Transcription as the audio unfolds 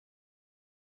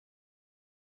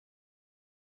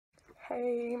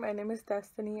Hey, my name is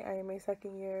Destiny. I am a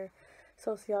second year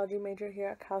sociology major here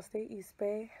at Cal State East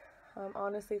Bay.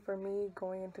 Honestly, for me,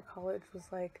 going into college was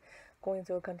like going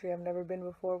to a country I've never been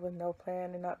before with no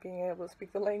plan and not being able to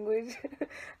speak the language.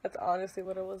 That's honestly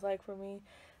what it was like for me.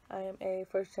 I am a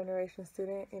first generation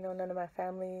student. None of my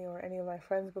family or any of my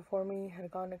friends before me had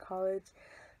gone to college.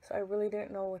 So I really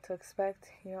didn't know what to expect.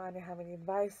 I didn't have any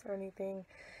advice or anything.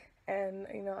 And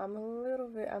I'm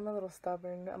a little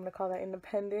stubborn. I'm gonna call that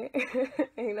independent. I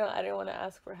didn't want to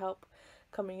ask for help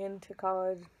coming into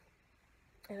college.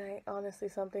 And I honestly,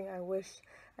 something I wish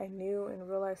I knew and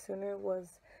realized sooner was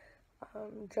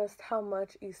just how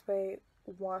much East Bay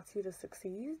wants you to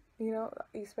succeed.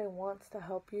 East Bay wants to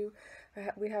help you.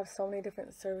 We have so many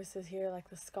different services here, like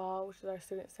the SCA, which is our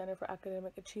Student Center for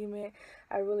Academic Achievement.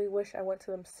 I really wish I went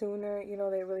to them sooner.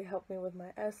 They really helped me with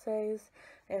my essays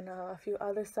and a few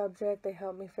other subjects. They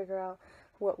helped me figure out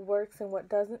what works and what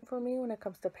doesn't for me when it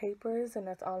comes to papers, and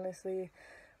that's honestly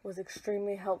was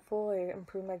extremely helpful. It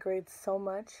improved my grades so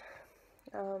much.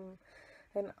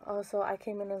 And also, I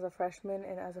came in as a freshman,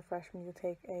 and as a freshman, you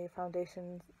take a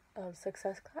Foundations of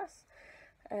Success class.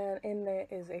 And in there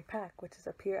is a PAC, which is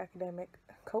a peer academic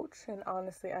coach. And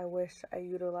honestly, I wish I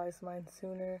utilized mine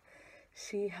sooner.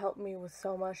 She helped me with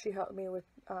so much. She helped me with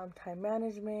time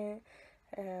management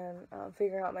and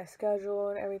figuring out my schedule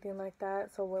and everything like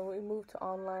that. So when we moved to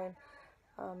online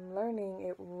learning,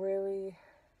 it really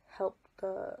helped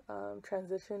the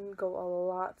transition go a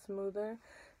lot smoother.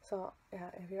 So yeah,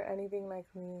 if you're anything like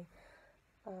me,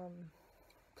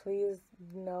 please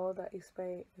know that East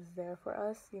Bay is there for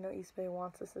us. East Bay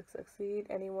wants us to succeed.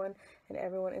 Anyone and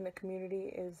everyone in the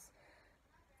community is,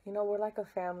 we're like a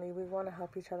family. We want to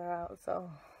help each other out.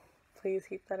 So please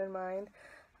keep that in mind.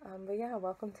 But yeah,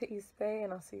 welcome to East Bay,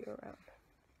 and I'll see you around.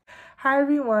 Hi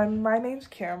everyone, my name's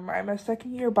Kim. I'm a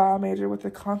second year bio major with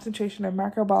a concentration in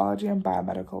microbiology and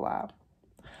biomedical lab.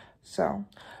 So,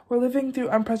 we're living through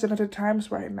unprecedented times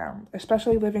right now,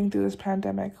 especially living through this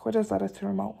pandemic, which has led us to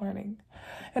remote learning.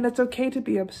 And it's okay to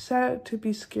be upset, to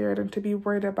be scared, and to be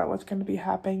worried about what's going to be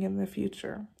happening in the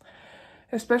future.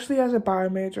 Especially as a bio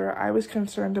major, I was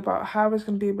concerned about how I was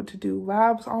going to be able to do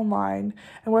labs online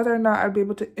and whether or not I'd be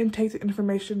able to intake the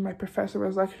information my professor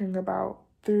was lecturing about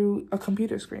through a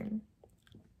computer screen.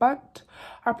 But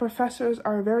our professors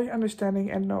are very understanding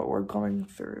and know what we're going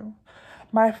through.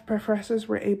 My professors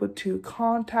were able to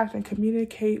contact and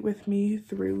communicate with me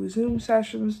through Zoom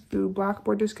sessions, through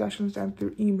Blackboard discussions, and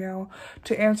through email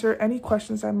to answer any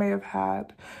questions I may have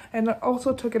had. And I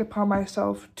also took it upon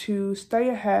myself to stay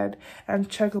ahead and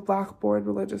check Blackboard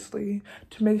religiously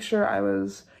to make sure I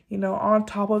was, on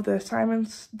top of the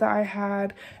assignments that I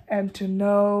had and to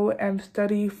know and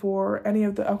study for any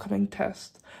of the upcoming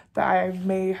tests that I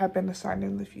may have been assigned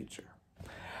in the future.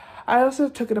 I also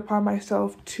took it upon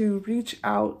myself to reach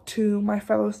out to my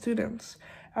fellow students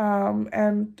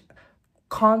and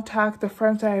contact the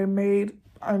friends that I made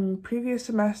on previous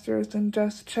semesters and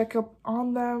just check up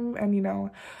on them and,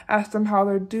 ask them how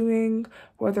they're doing,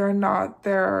 whether or not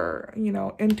they're,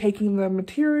 intaking the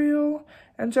material,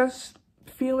 and just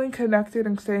feeling connected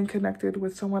and staying connected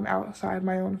with someone outside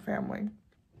my own family.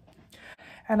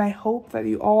 And I hope that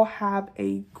you all have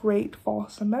a great fall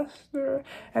semester,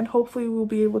 and hopefully we'll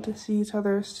be able to see each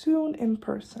other soon in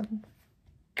person.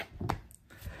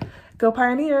 Go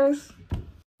Pioneers!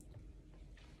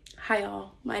 Hi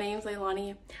y'all, my name is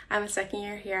Leilani. I'm a second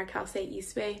year here at Cal State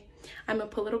East Bay. I'm a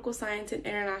political science and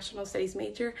international studies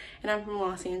major, and I'm from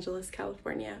Los Angeles,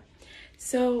 California.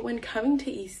 So when coming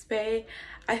to East Bay,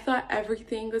 I thought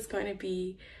everything was going to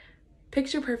be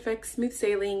picture perfect, smooth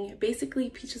sailing, basically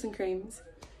peaches and creams.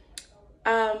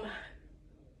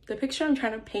 The picture I'm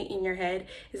trying to paint in your head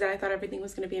is that I thought everything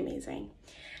was going to be amazing.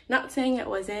 Not saying it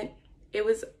wasn't. It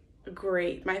was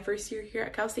great. My first year here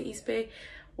at Cal State East Bay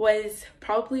was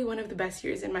probably one of the best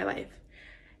years in my life.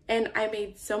 And I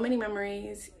made so many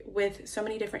memories with so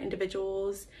many different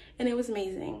individuals, and it was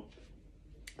amazing.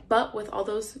 But with all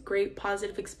those great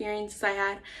positive experiences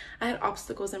I had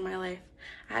obstacles in my life.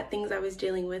 I had things I was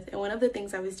dealing with, and one of the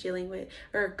things I was dealing with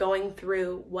or going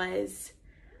through was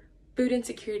food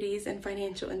insecurities and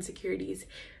financial insecurities.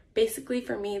 Basically,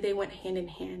 for me, they went hand in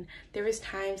hand. There was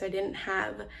times I didn't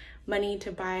have money to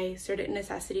buy certain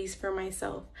necessities for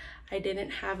myself. I didn't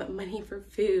have money for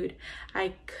food.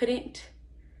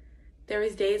 There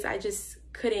was days I just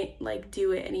couldn't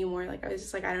do it anymore. I was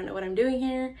just I don't know what I'm doing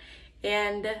here.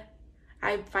 And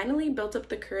I finally built up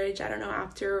the courage, I don't know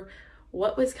after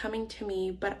what was coming to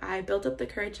me, but I built up the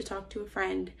courage to talk to a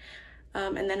friend,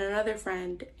 and then another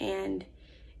friend, and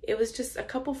it was just a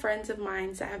couple friends of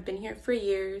mine that have been here for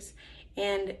years,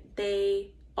 and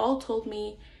they all told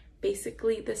me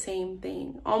basically the same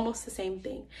thing, almost the same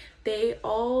thing. They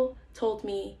all told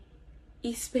me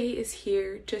East Bay is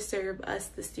here to serve us,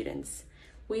 the students.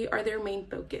 We are their main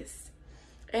focus.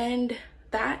 And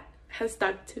that has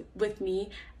stuck with me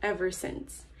ever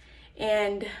since.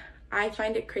 And I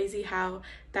find it crazy how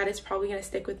that is probably going to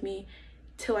stick with me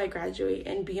till I graduate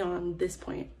and beyond this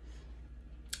point.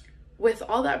 With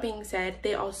all that being said,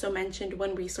 they also mentioned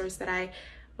one resource that I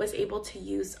was able to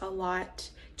use a lot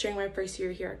during my first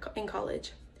year here in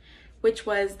college, which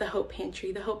was the Hope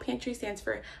Pantry. The Hope Pantry stands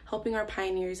for Helping Our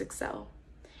Pioneers Excel.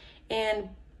 And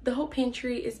the Hope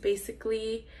Pantry is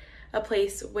basically a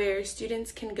place where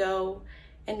students can go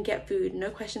and get food, no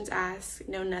questions asked,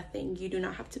 no nothing. You do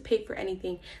not have to pay for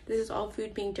anything. This is all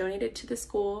food being donated to the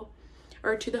school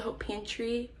or to the Hope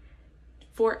Pantry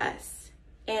for us.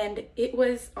 And it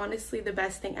was honestly the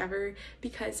best thing ever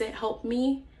because it helped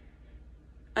me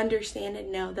understand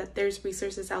and know that there's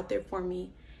resources out there for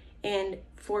me and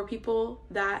for people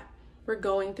that were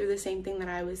going through the same thing that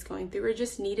I was going through or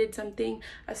just needed something,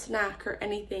 a snack or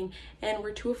anything, and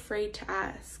were too afraid to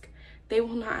ask. They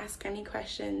will not ask any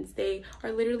questions. They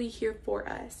are literally here for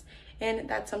us. And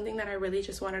that's something that I really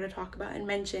just wanted to talk about and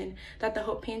mention, that the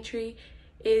Hope Pantry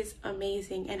is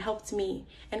amazing and helped me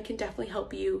and can definitely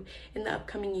help you in the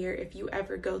upcoming year if you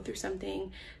ever go through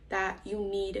something that you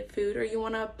need food or you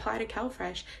want to apply to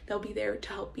CalFresh. They'll be there to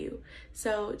help you.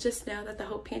 So just know that the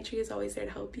Hope Pantry is always there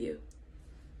to help you.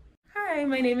 Hi,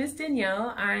 my name is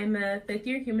Danielle. I'm a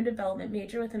fifth-year human development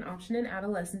major with an option in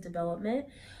adolescent development.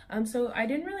 So I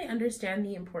didn't really understand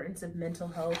the importance of mental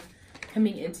health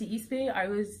coming into East Bay. I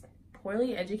was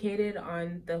poorly educated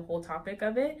on the whole topic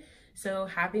of it. So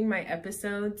having my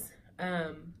episodes,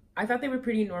 I thought they were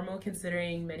pretty normal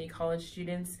considering many college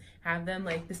students have them,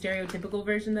 like the stereotypical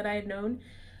version that I had known.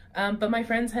 But my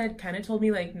friends had kind of told me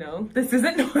like, no, this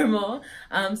isn't normal.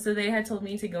 So they had told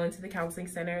me to go into the counseling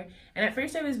center. And at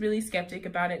first I was really skeptic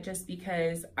about it just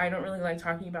because I don't really like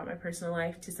talking about my personal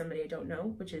life to somebody I don't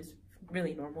know, which is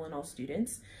really normal in all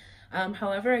students.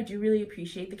 However, I do really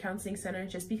appreciate the counseling center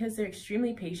just because they're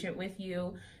extremely patient with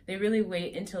you. They really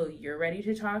wait until you're ready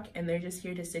to talk and they're just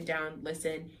here to sit down,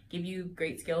 listen, give you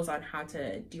great skills on how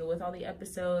to deal with all the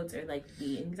episodes or like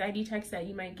the anxiety texts that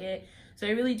you might get. So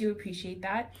I really do appreciate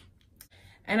that.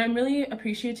 And I'm really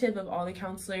appreciative of all the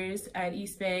counselors at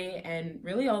East Bay and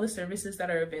really all the services that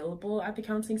are available at the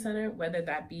counseling center, whether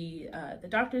that be the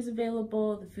doctors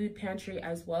available, the food pantry,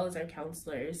 as well as our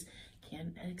counselors.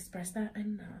 Can't express that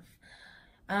enough.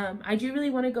 I do really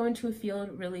want to go into a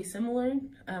field really similar.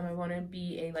 I want to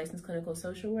be a licensed clinical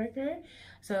social worker.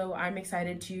 So I'm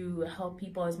excited to help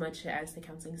people as much as the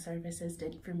counseling services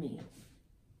did for me.